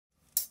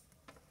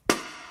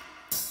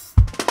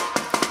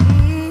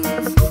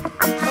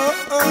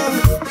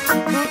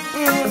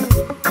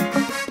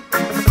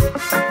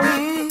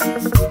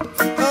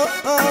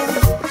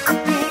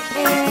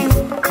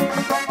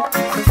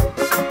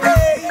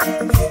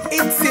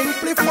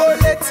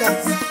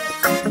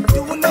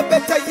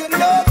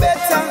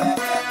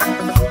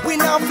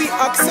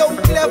talk so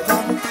clever.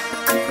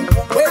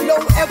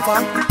 Well,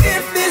 however,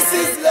 if this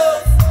is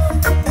love,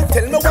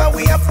 tell me why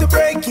we have to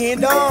break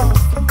it off.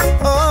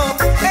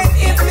 And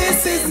if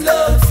this is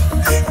love,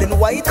 then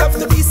why it have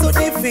to be so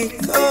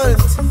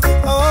difficult?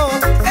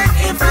 And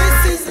if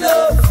this is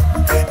love,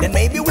 then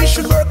maybe we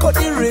should work out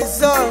the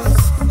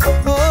results.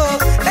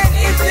 And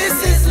if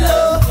this is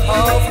love,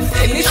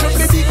 then it should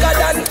be bigger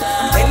than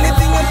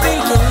anything I'm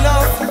thinking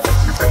of.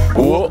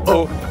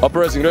 Whoa,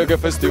 Uprising Reggae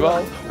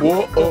Festival.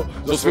 Whoa,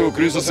 za svoju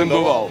krizu sam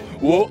doval.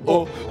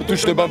 Whoa,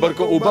 tučne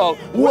bambarko u bal.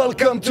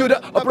 Welcome to the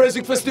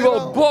Uprising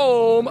Festival.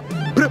 Boom! I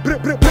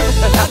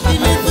can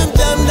even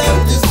down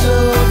to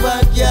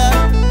Slovakia.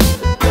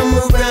 Come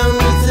around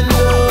with the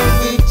love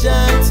we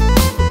chant.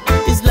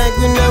 It's like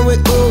we know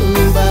we're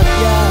going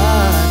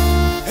backyard.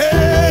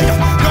 Hey,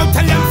 don't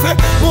tell them say,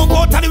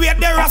 Mungo to the way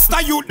the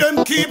Rasta youth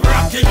them keep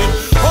rocking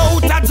it.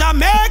 Out of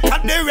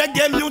Jamaica, the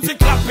reggae music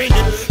clapping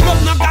it.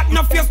 Come no got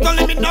no face, no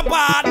limit, no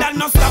border,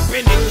 no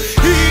stopping it.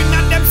 In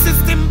a them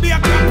system be a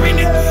clapping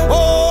it.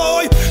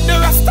 Oh, the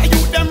Rasta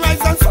youth them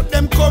rise and so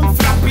them come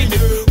flapping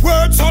it.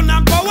 Words on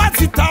and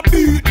powers it a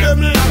beat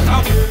them like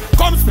a.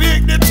 Come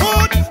speak the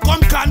truth,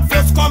 come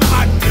confess, come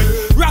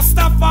admit.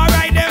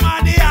 Rastafari them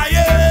are the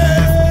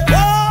highest.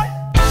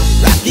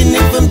 Rockin'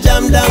 it from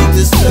Jam down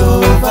to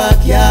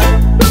Slovakia.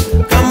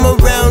 Come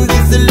around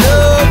is the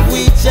love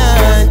we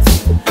chant.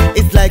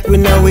 It's like we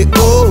know we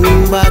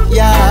own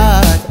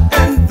backyard.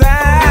 And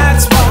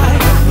that's why.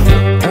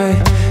 Hey,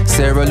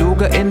 Sara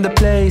Lugo in the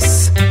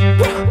place.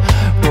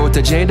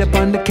 Protoje up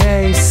on the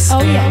case.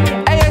 Oh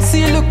yeah. Hey, I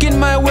see you looking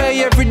my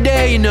way every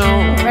day, you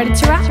know. Ready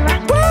to rock?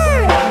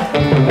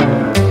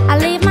 I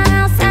leave my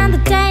house and the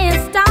day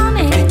is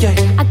dawning.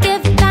 I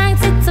give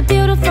thanks, it's a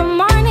beautiful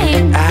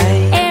morning.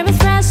 Air is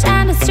fresh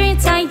and the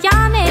streets are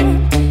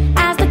yawning.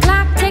 As the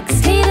clock ticks,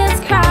 heat is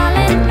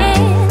crawling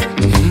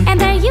in. And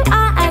there you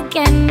are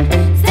again,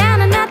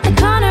 standing at the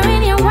corner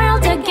in your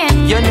world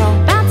again. You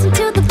know. Bouncing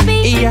to the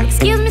beat. Yeah.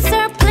 Excuse me,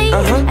 sir, please.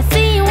 I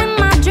see you in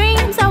my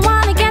dreams. I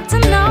wanna get to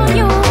know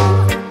you.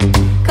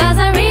 Cause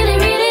I really,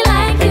 really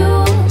like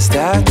you. Is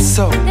that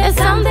so? There's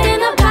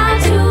something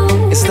about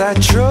you. Is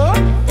that true?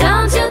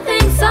 Don't you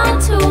think so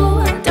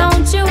too?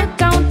 Don't you,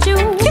 don't you?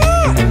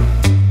 Yeah.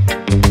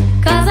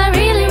 Cause I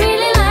really,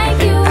 really like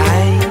you.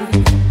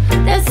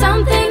 There's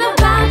something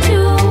about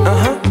you.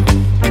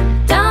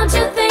 Don't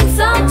you think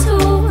so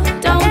too?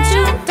 Don't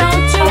you,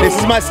 don't you? This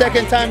is my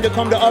second time to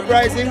come to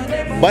Uprising,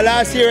 but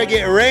last year I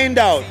get rained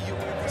out.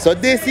 So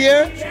this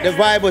year, the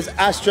vibe was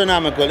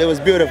astronomical. It was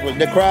beautiful.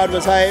 The crowd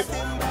was hype.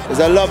 It was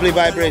a lovely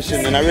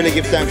vibration, and I really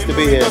give thanks to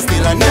be here.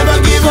 Still I never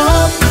give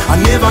up, I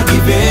never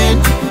give in.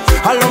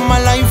 All of my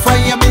life I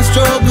have been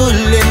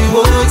struggling,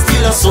 but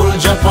still a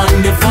soldier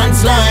on the front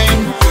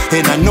line.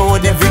 And I know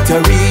the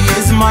victory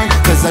is mine,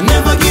 cause I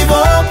never give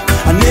up,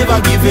 I never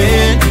give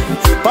in.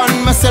 On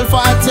myself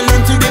I had to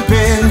learn to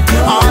depend.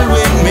 All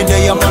with me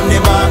there I'm on the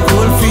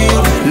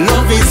battlefield.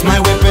 Love is my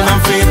weapon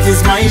and faith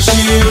is my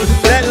shield.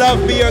 Let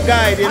love be your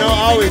guide, you know,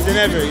 always and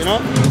ever, you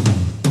know?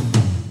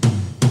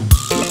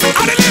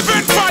 I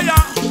deliver fire,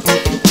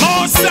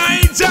 most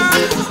Jah.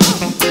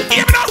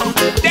 Give it up,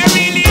 they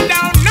really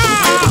don't know.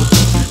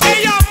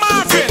 Hey, yo,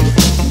 Marvin,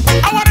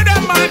 I wanted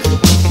them, man.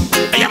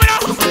 Give it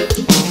up.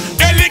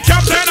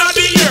 Helicopter on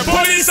the air,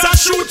 police are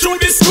shoot through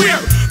the square.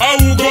 I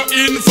will go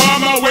in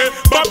farm away,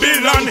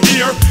 Babylon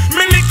here.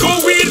 Me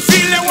Likkle weed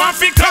feel they want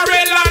fi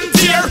carry land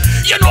here.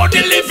 You know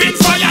the living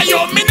fire,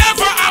 yo, me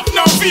never have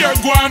no fear.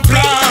 Go and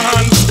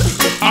plant,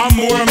 and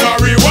more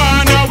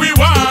marijuana we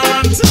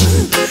want.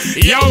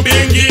 Yo,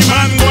 Bingy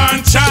man, go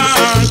and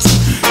chant.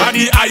 At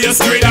the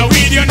highest grade of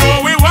weed, you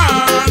know we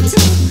want.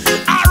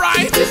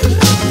 Alright.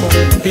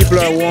 People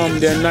are warm,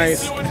 they're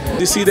nice.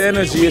 You see the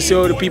energy, you see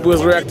how the people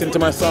is reacting to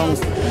my songs.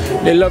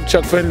 They love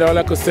Chuck Fenda, all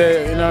I could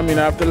say, you know what I mean?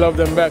 I have to love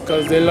them back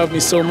because they love me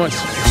so much.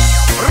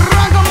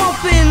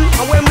 Ragamuffin,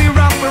 and when we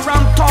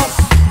ramp tough.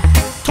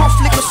 Tough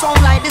little song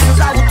like this is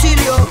how we tell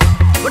you.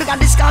 We got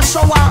this guy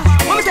shower.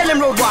 Let me tell him,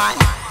 road boy.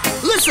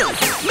 Listen,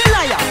 me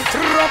liar.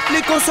 Rough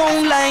little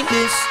song like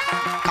this.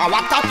 I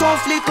want a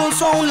tough little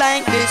song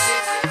like this.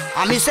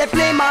 I me say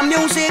play my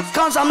music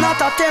cause I'm not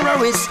a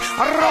terrorist.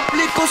 A rough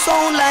little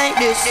song like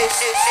this.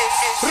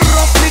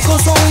 Rough little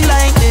song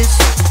like this.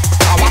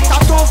 I want a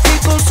tough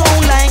little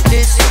song like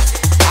this.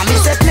 I me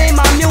say play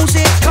my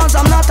music cause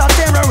I'm not a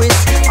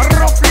terrorist. A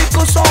rough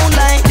little song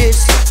like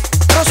this.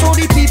 Just so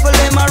the people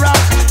them a rock,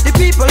 the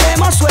people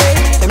them a sway.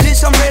 Them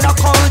listen red a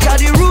culture,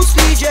 the roots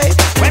DJ.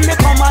 When me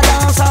come a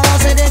dance, I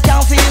say they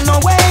can't feel no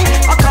way.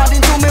 According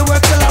to me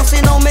work till I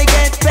see no me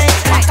get paid.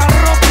 Like a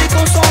rough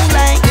little song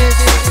like this.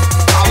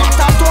 I want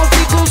a tough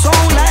little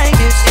song like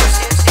this.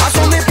 I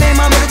saw me play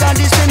my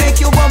melody, this to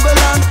make you bubble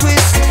and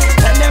twist.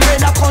 Tell them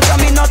red a culture,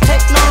 me not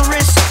take no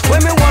risk.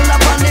 When me hold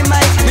up on the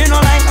mic, me no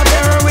like no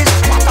terrorist.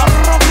 What a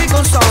rough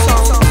little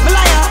song. Me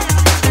liar,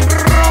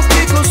 rough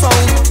little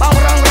song. Bow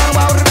rang rang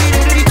bow rang.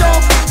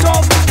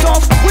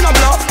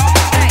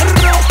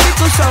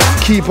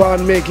 Keep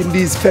on making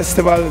these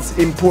festivals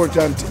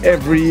important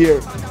every year.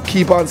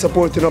 Keep on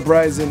supporting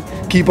Uprising.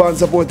 Keep on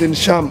supporting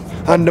Sham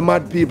and the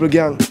Mad People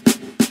Gang.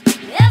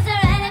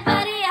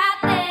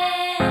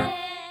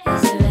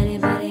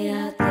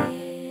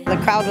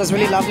 crowd was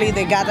really lovely.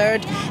 They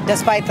gathered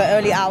despite the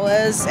early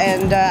hours,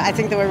 and I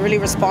think they were really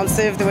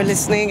responsive. They were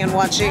listening and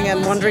watching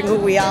and wondering who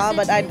we are,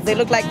 but they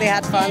looked like they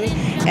had fun,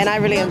 and I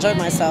really enjoyed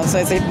myself. So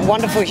it's a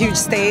wonderful, huge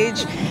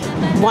stage,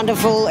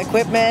 wonderful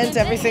equipment.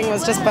 Everything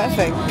was just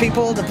perfect.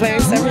 People, the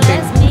place,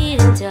 everything. Let's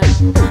meet and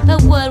talk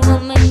about what we'll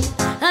make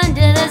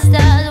under the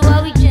stars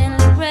while we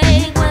gently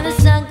break. When the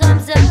sun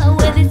comes out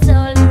with its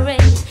holy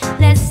rays,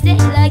 let's stay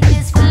like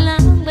this for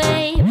long,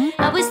 babe.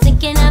 I was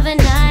thinking of a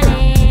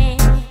night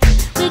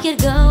we could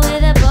go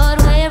with a boat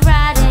we're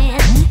riding.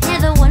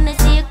 Never wanna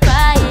see you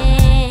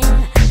crying.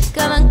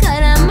 Come on,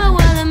 cut on my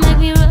wall and make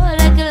me roll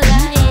like a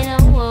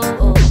lion. Oh,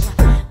 oh, oh.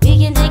 We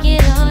can take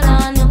it all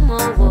on, no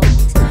more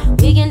walls.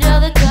 We can draw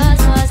the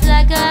cosmos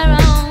like our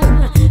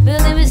own.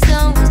 Building with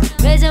stones,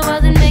 raise the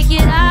world and make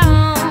it our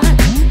own.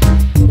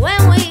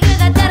 When we hear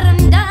the terror of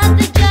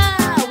the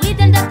jaw, we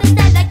turn up the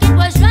style like it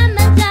was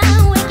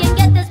Ramadan. We can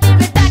get the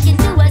spirit back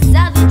into a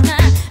savage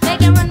man.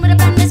 Make it run with a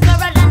brand new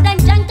score and then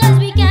junk as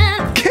we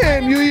can.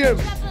 Can you hear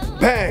me?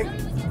 Bang!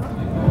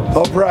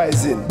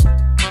 Uprising.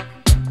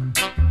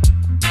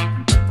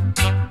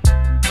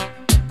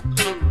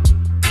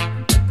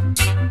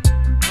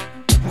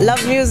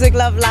 Love music,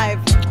 love life.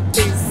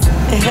 Peace.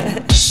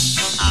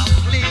 I'll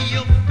play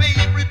your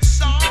favorite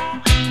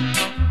song,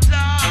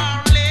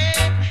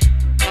 darling,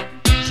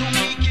 so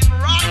we can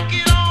rock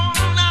it all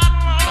night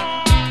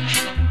long,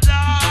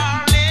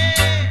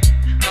 darling,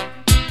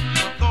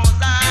 'cause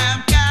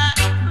I've got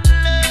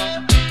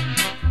love,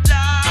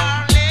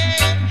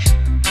 darling,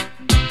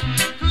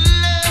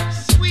 love,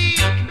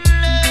 sweet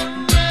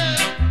love,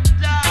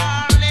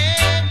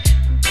 darling,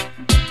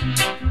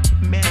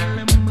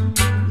 Mellow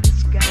mood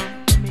has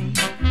got me.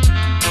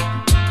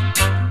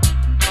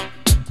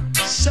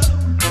 So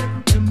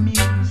let the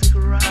music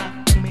rock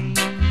me,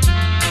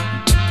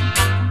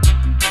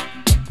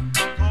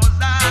 'cause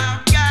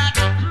I've got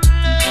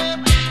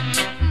love,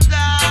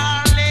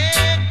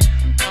 darling,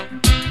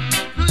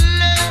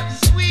 love,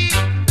 sweet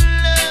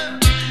love,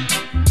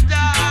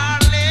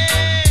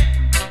 darling,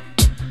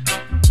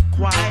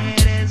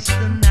 quiet as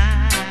the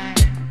night.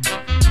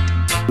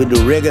 With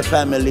the reggae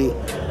family,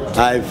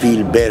 I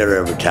feel better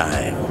every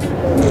time.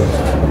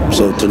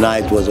 So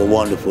tonight was a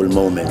wonderful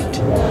moment,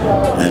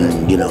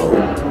 and you know,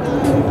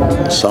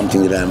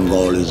 something that I'm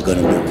always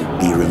going to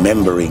be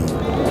remembering,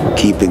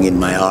 keeping in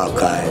my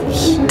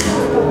archives,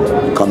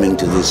 coming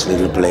to this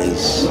little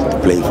place to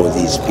play for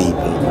these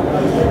people,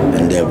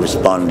 and they've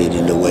responded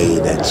in a way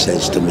that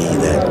says to me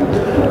that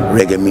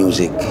reggae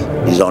music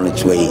is on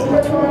its way,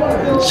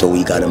 so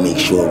we got to make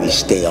sure we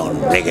stay on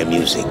reggae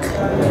music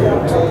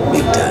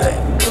big time.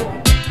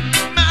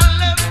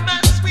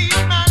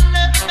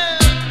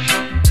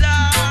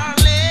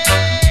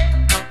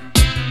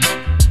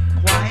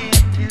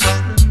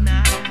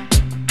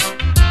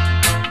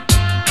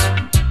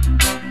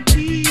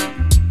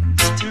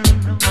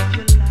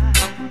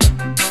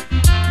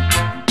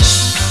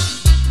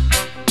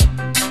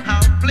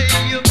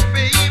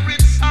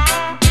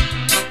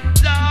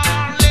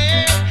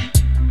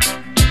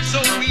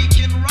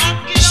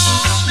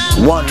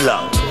 One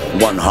love,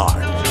 one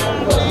heart.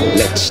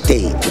 Let's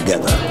stay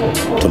together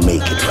to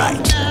make it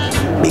right.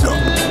 Big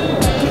up,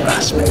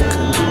 Rasmek.